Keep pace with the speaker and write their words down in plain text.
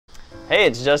Hey,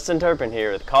 it's Justin Turpin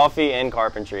here with Coffee and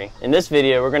Carpentry. In this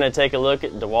video, we're going to take a look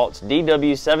at DeWALT's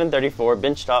DW734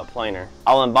 benchtop planer.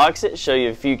 I'll unbox it, show you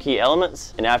a few key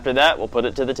elements, and after that, we'll put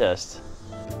it to the test.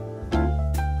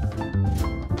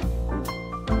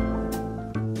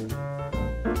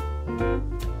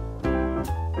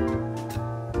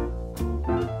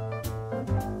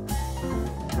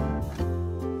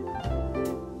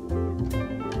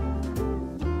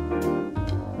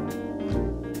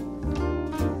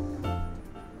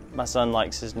 My son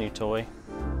likes his new toy.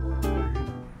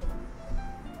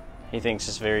 He thinks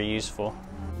it's very useful.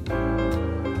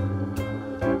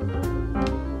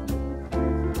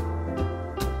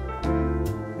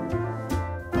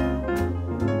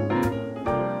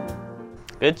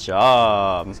 Good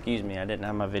job. Excuse me, I didn't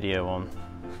have my video on.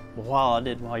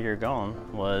 While you're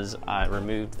gone was I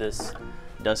removed this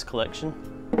dust collection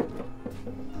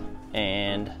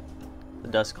and the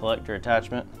dust collector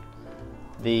attachment.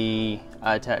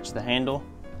 I attached the handle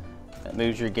that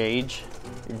moves your gauge,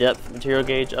 your depth material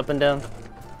gauge up and down.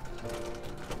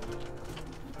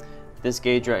 This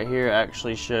gauge right here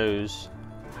actually shows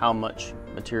how much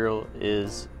material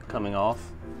is coming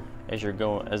off as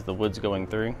the wood's going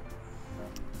through.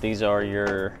 These are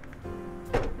your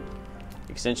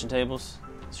extension tables.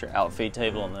 It's your outfeed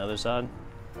table on the other side.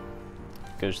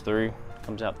 Goes through,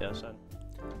 comes out the other side.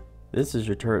 This is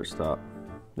your turret stop.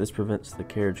 This prevents the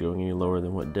carriage going any lower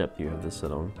than what depth you have this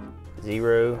set on.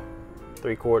 0,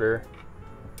 3/4,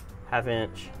 ½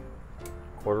 inch,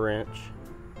 1/4 inch.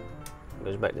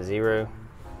 Goes back to 0.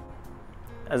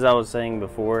 As I was saying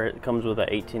before, it comes with an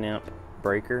 18 amp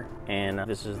breaker, and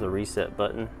this is the reset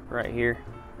button right here.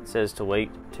 It says to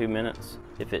wait 2 minutes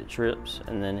if it trips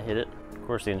and then hit it. Of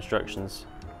course, the instructions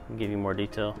give you more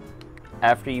detail.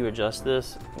 After you adjust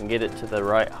this and get it to the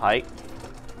right height,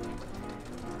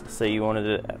 say you wanted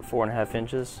it at 4½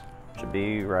 inches, should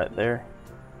be right there.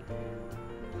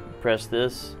 Press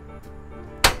this,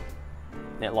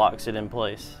 and it locks it in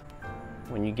place.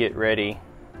 When you get ready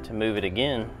to move it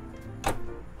again,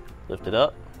 lift it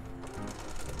up.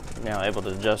 You're now able to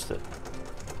adjust it.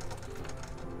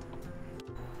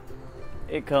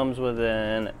 It comes with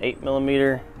an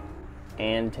 8mm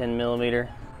and 10mm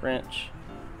wrench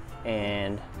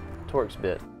and Torx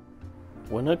bit.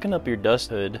 When hooking up your dust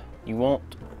hood, you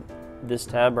want this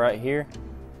tab right here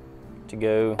to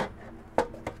go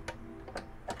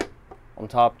on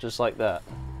top just like that.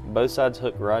 Both sides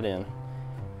hook right in.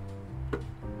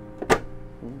 It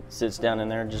sits down in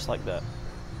there just like that.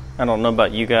 I don't know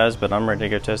about you guys, but I'm ready to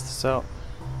go test this out.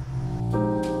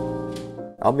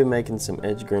 I'll be making some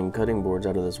edge grain cutting boards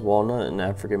out of this walnut and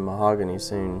African mahogany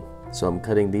soon. So I'm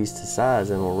cutting these to size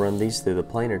and we'll run these through the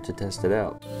planer to test it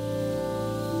out.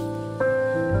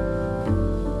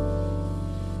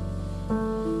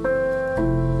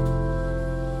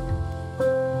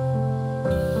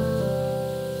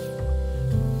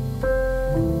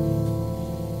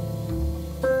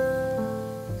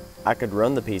 I could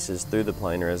run the pieces through the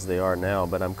planer as they are now,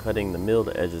 but I'm cutting the milled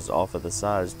edges off of the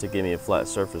sides to give me a flat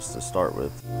surface to start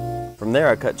with. From there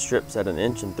I cut strips at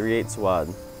 1 3/8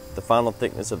 wide. The final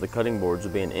thickness of the cutting boards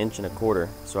will be 1 1/4 inch,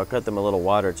 so I cut them a little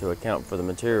wider to account for the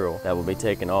material that will be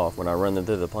taken off when I run them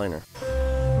through the planer.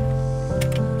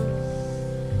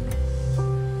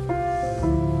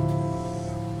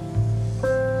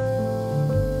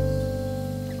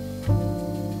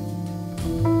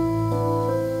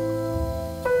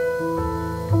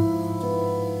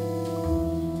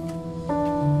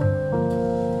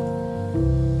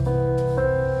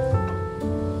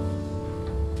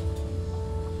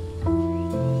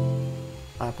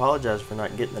 I apologize for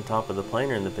not getting the top of the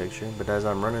planer in the picture, but as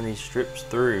I'm running these strips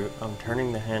through, I'm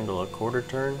turning the handle a 1/4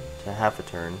 turn to ½ a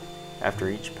turn after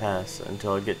each pass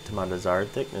until I get to my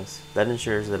desired thickness. That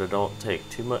ensures that I don't take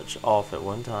too much off at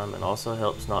one time and also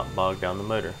helps not bog down the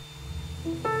motor.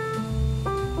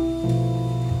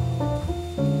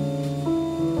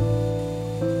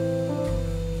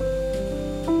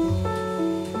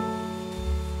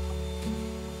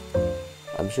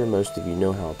 I'm sure most of you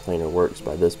know how a planer works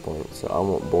by this point, so I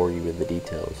won't bore you with the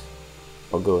details.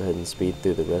 I'll go ahead and speed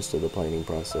through the rest of the planing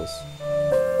process.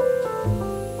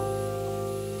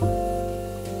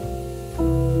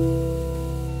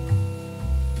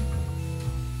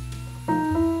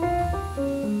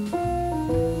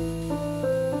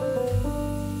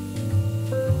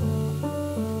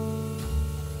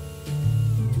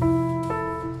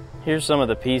 Here's some of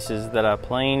the pieces that I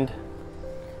planed.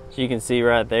 As you can see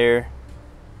right there,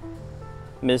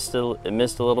 it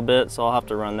missed a little bit, so I'll have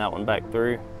to run that one back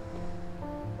through.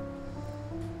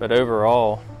 But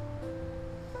overall,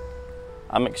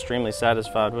 I'm extremely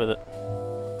satisfied with it.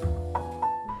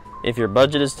 If your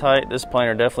budget is tight, this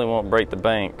planer definitely won't break the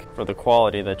bank for the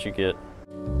quality that you get.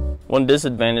 One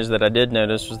disadvantage that I did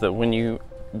notice was that when you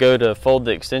go to fold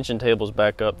the extension tables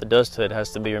back up, the dust hood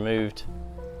has to be removed.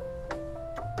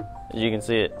 As you can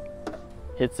see, it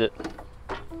hits it.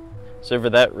 So for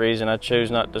that reason, I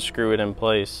chose not to screw it in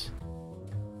place.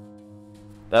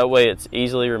 That way it's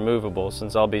easily removable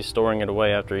since I'll be storing it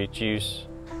away after each use.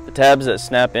 The tabs that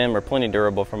snap in were plenty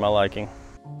durable for my liking.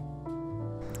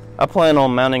 I plan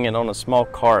on mounting it on a small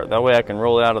cart, that way I can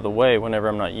roll it out of the way whenever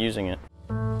I'm not using it.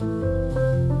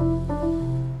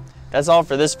 That's all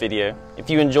for this video. If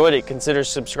you enjoyed it, consider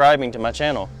subscribing to my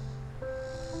channel.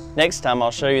 Next time I'll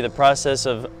show you the process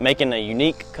of making a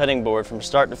unique cutting board from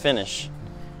start to finish,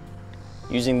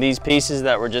 using these pieces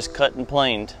that were just cut and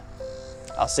planed.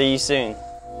 I'll see you soon.